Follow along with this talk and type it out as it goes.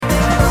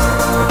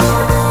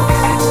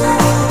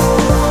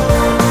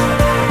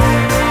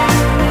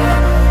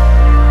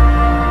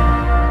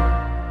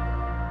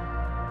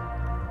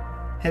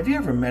Have you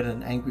ever met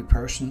an angry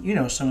person?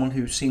 Someone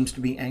who seems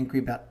to be angry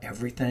about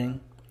everything?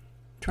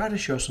 Try to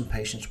show some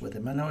patience with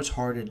them. I know it's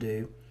hard to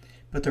do,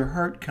 but their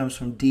hurt comes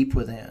from deep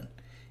within,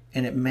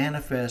 and it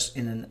manifests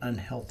in an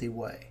unhealthy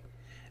way.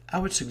 I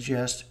would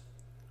suggest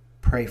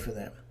pray for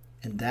them,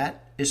 and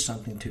that is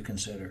something to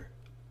consider.